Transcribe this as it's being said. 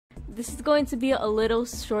this is going to be a little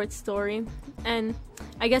short story, and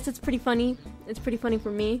I guess it's pretty funny. It's pretty funny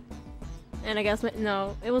for me. And I guess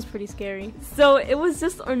no, it was pretty scary. So it was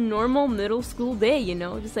just a normal middle school day, you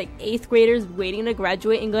know, just like 8th graders waiting to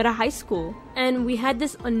graduate and go to high school. And we had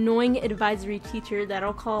this annoying advisory teacher that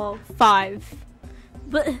I'll call 5.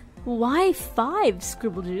 But why 5,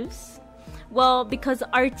 Scribblejuice? Well, because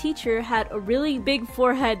our teacher had a really big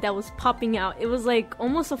forehead that was popping out. It was like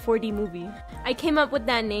almost a 4D movie. I came up with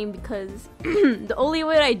that name because the only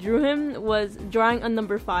way I drew him was drawing a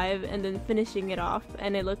number 5 and then finishing it off,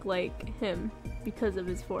 and it looked like him because of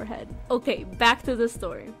his forehead. Okay, back to the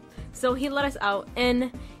story. So he let us out,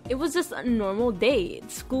 and it was just a normal day.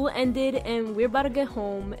 School ended and we're about to get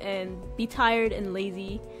home and be tired and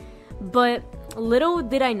lazy. But little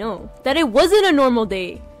did I know that it wasn't a normal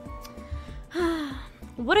day.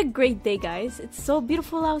 What a great day, guys. It's so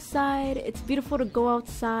beautiful outside. It's beautiful to go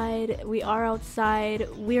outside. We are outside.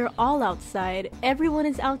 We're all outside. Everyone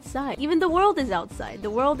is outside. Even the world is outside. The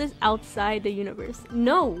world is outside the universe.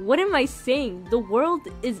 No, what am I saying? The world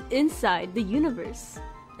is inside the universe.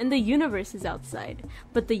 And the universe is outside.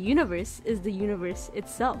 But the universe is the universe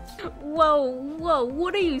itself. Whoa,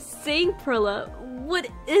 what are you saying, Perla? What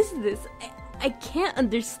is this? I can't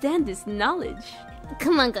understand this knowledge.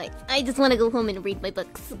 Come on, guys. I just want to go home and read my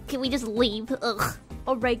books. Can we just leave? Ugh.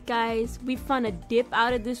 Alright, guys. We found a dip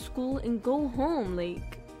out of this school and go home.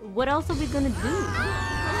 Like, what else are we gonna do?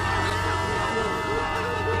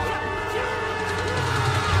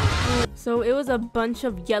 So it was a bunch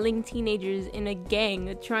of yelling teenagers in a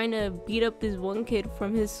gang trying to beat up this one kid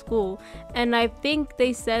from his school, and I think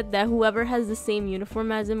they said that whoever has the same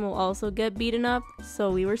uniform as him will also get beaten up,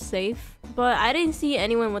 so we were safe. But I didn't see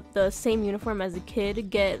anyone with the same uniform as the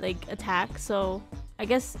kid get like attacked, so I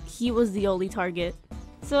guess he was the only target.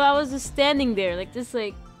 So I was just standing there like what's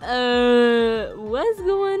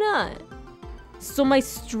going on? So my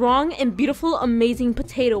strong and beautiful amazing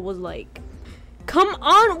potato was like, come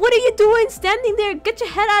on, what are you doing standing there? Get your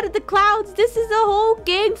head out of the clouds. This is a whole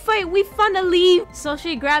gang fight. We finna leave. So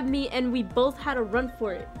she grabbed me and we both had to run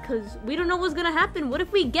for it because we don't know what's gonna happen. What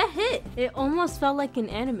if we get hit? It almost felt like an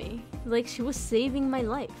anime. Like she was saving my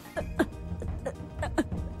life.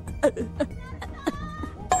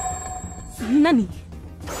 Nani?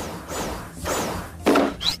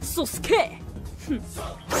 So scared.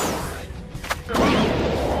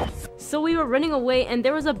 So we were running away and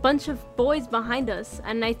there was a bunch of boys behind us,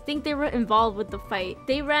 and I think they were involved with the fight.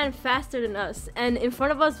 They ran faster than us, and in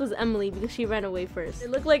front of us was Emily because she ran away first. It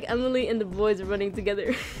looked like Emily and the boys were running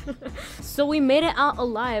together. So we made it out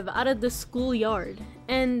alive out of the schoolyard,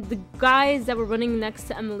 and the guys that were running next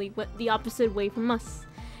to Emily went the opposite way from us.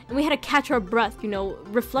 And we had to catch our breath, you know,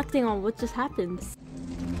 reflecting on what just happened.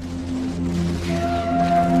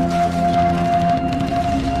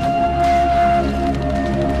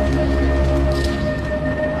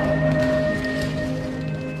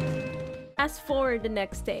 Fast forward the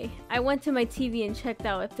next day, I went to my TV and checked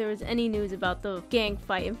out if there was any news about the gang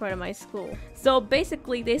fight in front of my school. So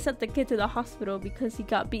basically, they sent the kid to the hospital because he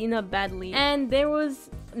got beaten up badly, and there was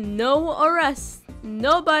no arrest.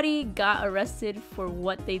 Nobody got arrested for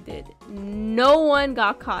what they did. No one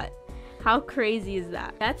got caught. How crazy is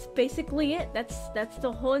that? That's basically it. That's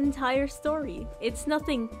the whole entire story. It's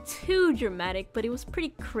nothing too dramatic, but it was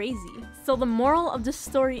pretty crazy. So the moral of the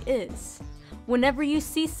story is, whenever you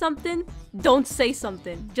see something, don't say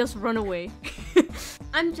something. Just run away.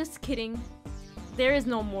 I'm just kidding. There is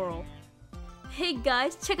no moral. Hey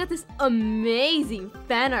guys, check out this amazing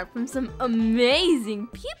fan art from some amazing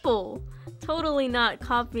people. Totally not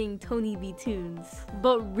copying Tony B Tunes.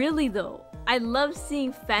 But really though, I love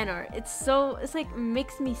seeing fan art. It's like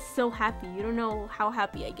makes me so happy. You don't know how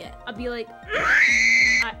happy I get. I'll be like,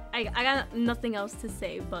 I got nothing else to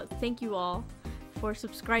say, but thank you all for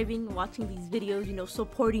subscribing, watching these videos, you know,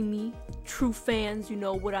 supporting me. True fans, you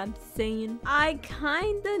know what I'm saying. I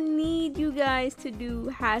kinda need you guys to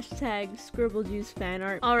do hashtag Scribblejuice fan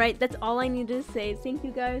art. Alright, that's all I need to say. Thank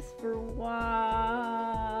you guys for watching.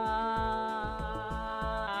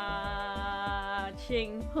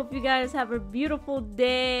 Hope you guys have a beautiful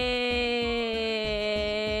day.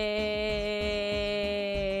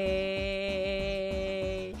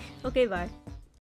 Okay, bye.